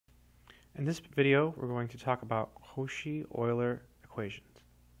In this video, we're going to talk about Cauchy Euler equations.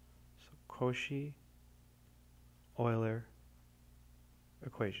 So Cauchy Euler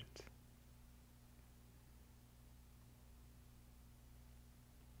equations.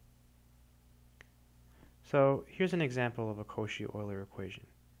 So here's an example of a Cauchy Euler equation.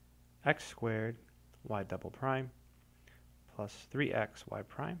 X squared y double prime plus 3x y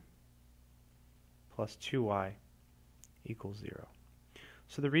prime plus 2y equals 0.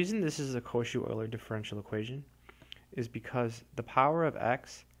 So the reason this is a Cauchy Euler differential equation is because the power of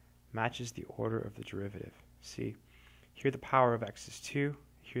x matches the order of the derivative. See, here the power of x is 2,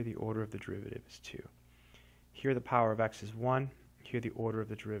 here the order of the derivative is 2. Here the power of x is 1, here the order of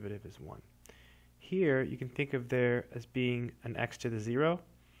the derivative is 1. Here you can think of there as being an x to the 0,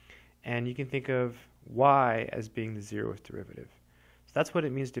 and you can think of y as being the 0th derivative. So that's what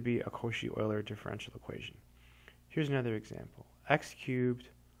it means to be a Cauchy Euler differential equation. Here's another example. X cubed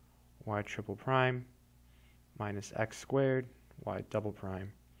y triple prime minus x squared y double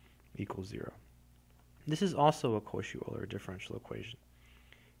prime equals 0. This is also a Cauchy Euler differential equation.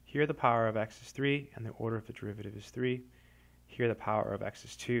 Here the power of x is 3 and the order of the derivative is 3. Here the power of x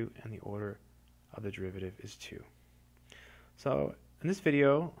is 2 and the order of the derivative is 2. So in this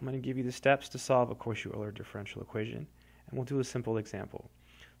video, I'm going to give you the steps to solve a Cauchy Euler differential equation, and we'll do a simple example.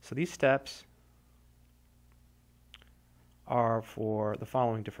 So these steps are for the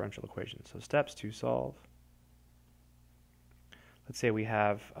following differential equations. So steps to solve. Let's say we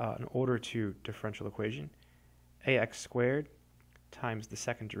have an order 2 differential equation, ax squared times the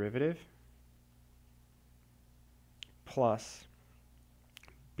second derivative plus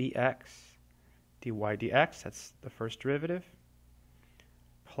bx dy dx, that's the first derivative,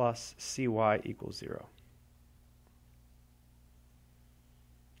 plus cy equals 0.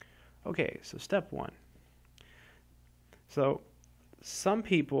 Okay, so step 1. So some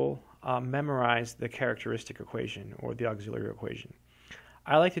people memorize the characteristic equation or the auxiliary equation.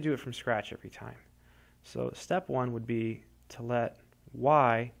 I like to do it from scratch every time. So step 1 would be to let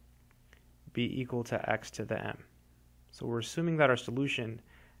y be equal to x to the m. So we're assuming that our solution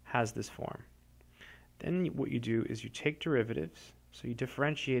has this form. Then what you do is you take derivatives, so you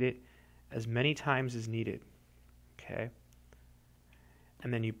differentiate it as many times as needed, okay?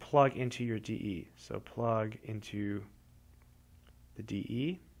 And then you plug into your dE. So plug into the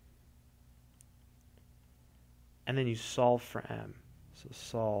dE, and then you solve for m. So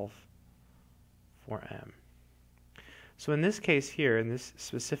solve for m. So in this case here, in this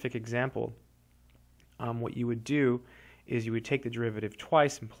specific example, what you would do is you would take the derivative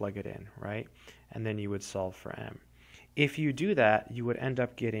twice and plug it in, right? And then you would solve for m. If you do that, you would end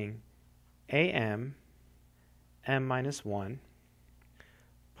up getting am m minus 1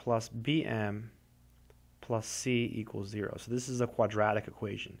 plus bm plus c equals 0. So this is a quadratic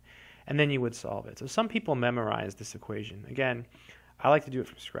equation. And then you would solve it. So some people memorize this equation. Again, I like to do it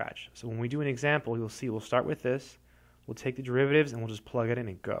from scratch. So when we do an example, you'll see we'll start with this. We'll take the derivatives and we'll just plug it in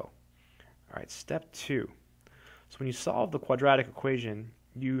and go. All right, step 2. So when you solve the quadratic equation,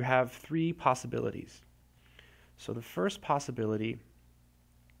 you have 3 possibilities. So the first possibility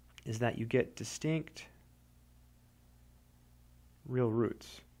is that you get distinct real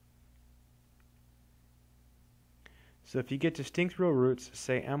roots. So if you get distinct real roots,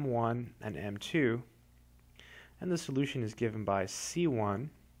 say m1 and m2, and the solution is given by c1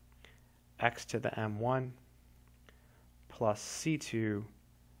 x to the m1 plus c2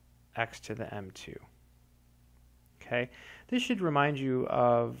 x to the m2. Okay, this should remind you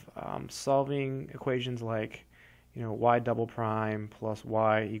of solving equations like, y double prime plus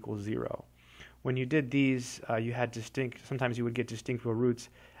y equals 0. When you did these, you had sometimes you would get distinct real roots,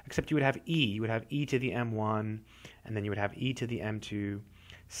 except you would have e. You would have e to the m1, and then you would have e to the m2.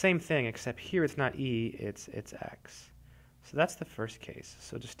 Same thing, except here it's not e, it's x. So that's the first case.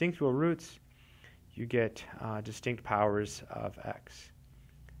 So distinct real roots, you get distinct powers of x.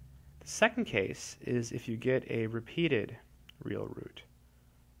 The second case is if you get a repeated real root.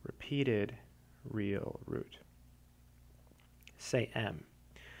 Repeated real root. Say m.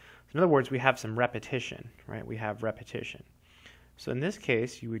 So in other words, we have some repetition, right? We have repetition. So in this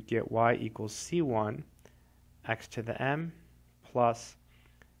case, you would get y equals c1 x to the m plus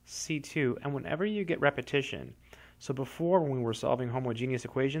c2. And whenever you get repetition, so before when we were solving homogeneous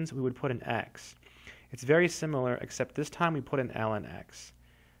equations, we would put an x. It's very similar, except this time we put an ln x.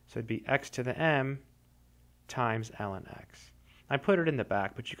 So it'd be x to the m times ln x. I put it in the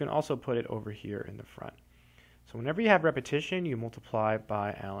back, but you can also put it over here in the front. So whenever you have repetition, you multiply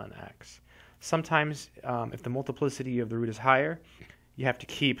by ln x. Sometimes, if the multiplicity of the root is higher, you have to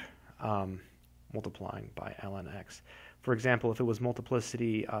keep multiplying by ln x. For example, if it was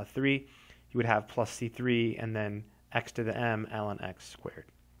multiplicity 3, you would have plus C3 and then x to the m ln x squared.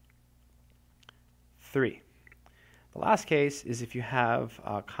 3. The last case is if you have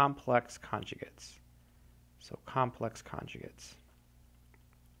complex conjugates. So complex conjugates.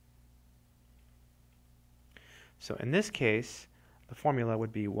 So in this case, the formula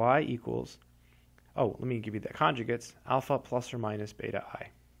would be y equals, let me give you the conjugates, alpha plus or minus beta I.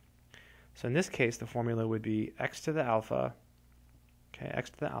 So in this case, the formula would be x to the alpha, x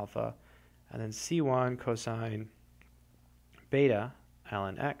to the alpha, and then C1 cosine beta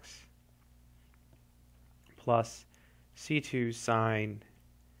ln x plus C2 sine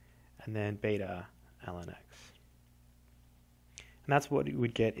and then beta ln x. And that's what you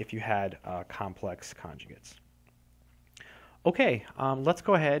would get if you had complex conjugates. Okay, let's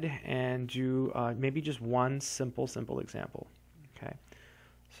go ahead and do maybe just one simple example. Okay,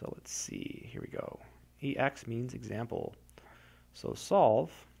 so let's see. Here we go. EX means example. So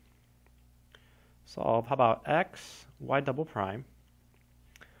solve. How about x y double prime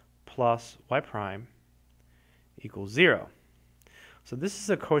plus y prime equals 0. So this is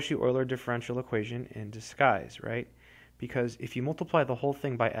a Cauchy Euler differential equation in disguise, right? Because if you multiply the whole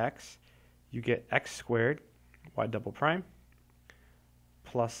thing by x, you get x squared y double prime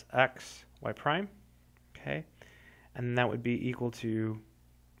plus x y prime, okay? And that would be equal to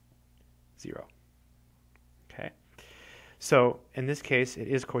 0, okay? So in this case, it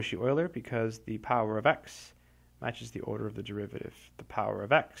is Cauchy Euler because the power of x matches the order of the derivative. The power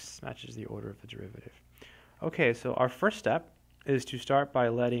of x matches the order of the derivative. Okay, so our first step is to start by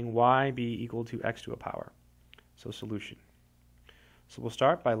letting y be equal to x to a power. So solution. So we'll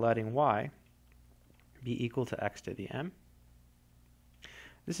start by letting y be equal to x to the m.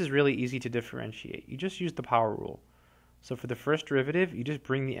 This is really easy to differentiate. You just use the power rule. So for the first derivative, you just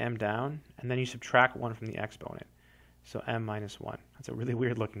bring the m down, and then you subtract 1 from the exponent. So m minus 1. That's a really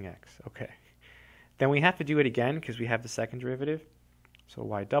weird looking x. Okay. Then we have to do it again because we have the second derivative. So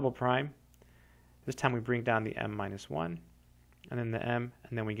y double prime. This time we bring down the m minus 1, and then the m,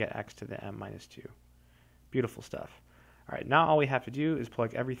 and then we get x to the m minus 2. Beautiful stuff. All right, now all we have to do is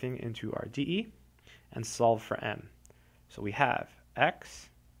plug everything into our dE and solve for m. So we have x,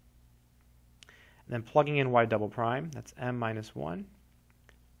 and then plugging in y double prime, that's m minus 1,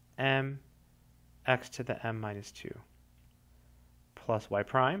 m, x to the m minus 2, plus y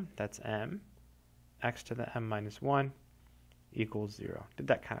prime, that's m, x to the m minus 1 equals 0. Did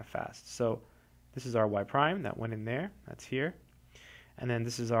that kind of fast. So this is our y prime that went in there, that's here. And then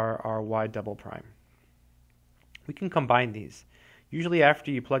this is our y double prime. We can combine these. Usually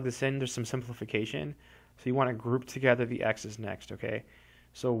after you plug this in, there's some simplification. So you want to group together the x's next, okay?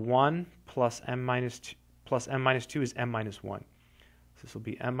 So 1 plus m minus 2 is m minus 1. So this will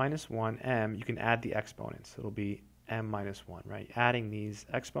be m minus 1, m. You can add the exponents. It'll be m minus 1, right? Adding these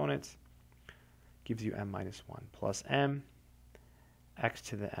exponents gives you m minus 1 plus m, x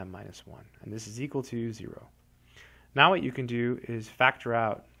to the m minus 1. And this is equal to 0. Now what you can do is factor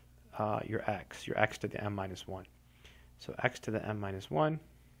out your x to the m minus 1. So x to the m minus 1,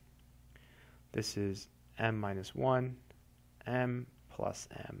 this is m minus 1, m plus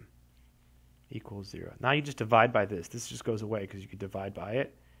m equals 0. Now you just divide by this. This just goes away because you could divide by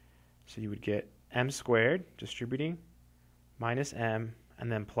it. So you would get m squared, distributing, minus m,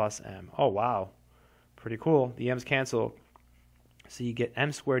 and then plus m. Oh, wow. Pretty cool. The m's cancel. So you get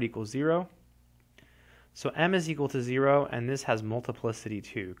m squared equals 0. So m is equal to 0, and this has multiplicity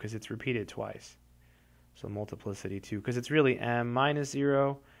 2 because it's repeated twice. So multiplicity 2 because it's really m minus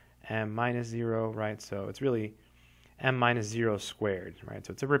 0, right? So it's really m minus 0 squared, right?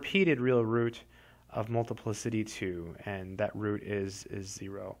 So it's a repeated real root of multiplicity 2, and that root is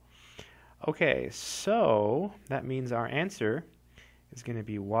 0. Okay, so that means our answer is going to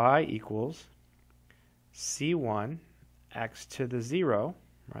be y equals c1 x to the 0,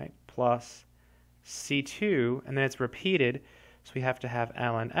 right, plus c2, and then it's repeated, so we have to have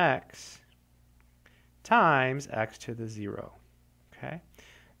ln x times x to the 0, okay?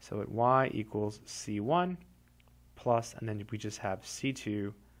 So at y equals c1 plus, and then we just have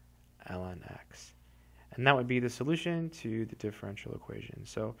c2 ln x. And that would be the solution to the differential equation.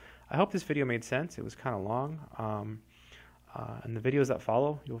 So I hope this video made sense. It was kind of long. In the videos that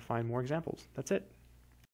follow, you'll find more examples. That's it.